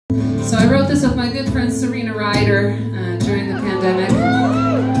So I wrote this with my good friend Serena Ryder during the pandemic.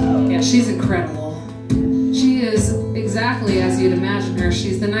 Yeah, she's incredible. She is exactly as you'd imagine her.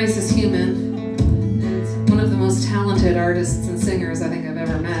 She's the nicest human and one of the most talented artists and singers I think I've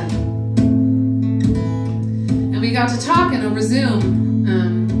ever met. And we got to talking over Zoom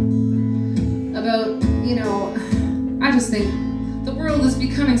about, you know, I just think the world is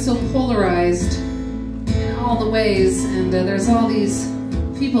becoming so polarized in all the ways, and there's all these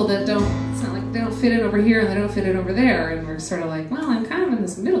people that it's not like they don't fit in over here and they don't fit in over there, and we're sort of like, well, I'm kind of in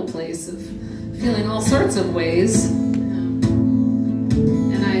this middle place of feeling all sorts of ways. And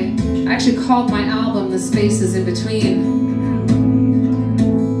I actually called my album The Spaces in Between.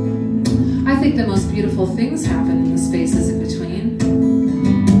 I think the most beautiful things happen in the spaces in between.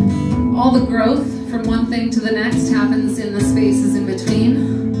 All the growth from one thing to the next happens in the spaces in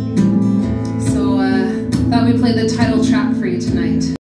between. So I thought we'd play the title track for you tonight.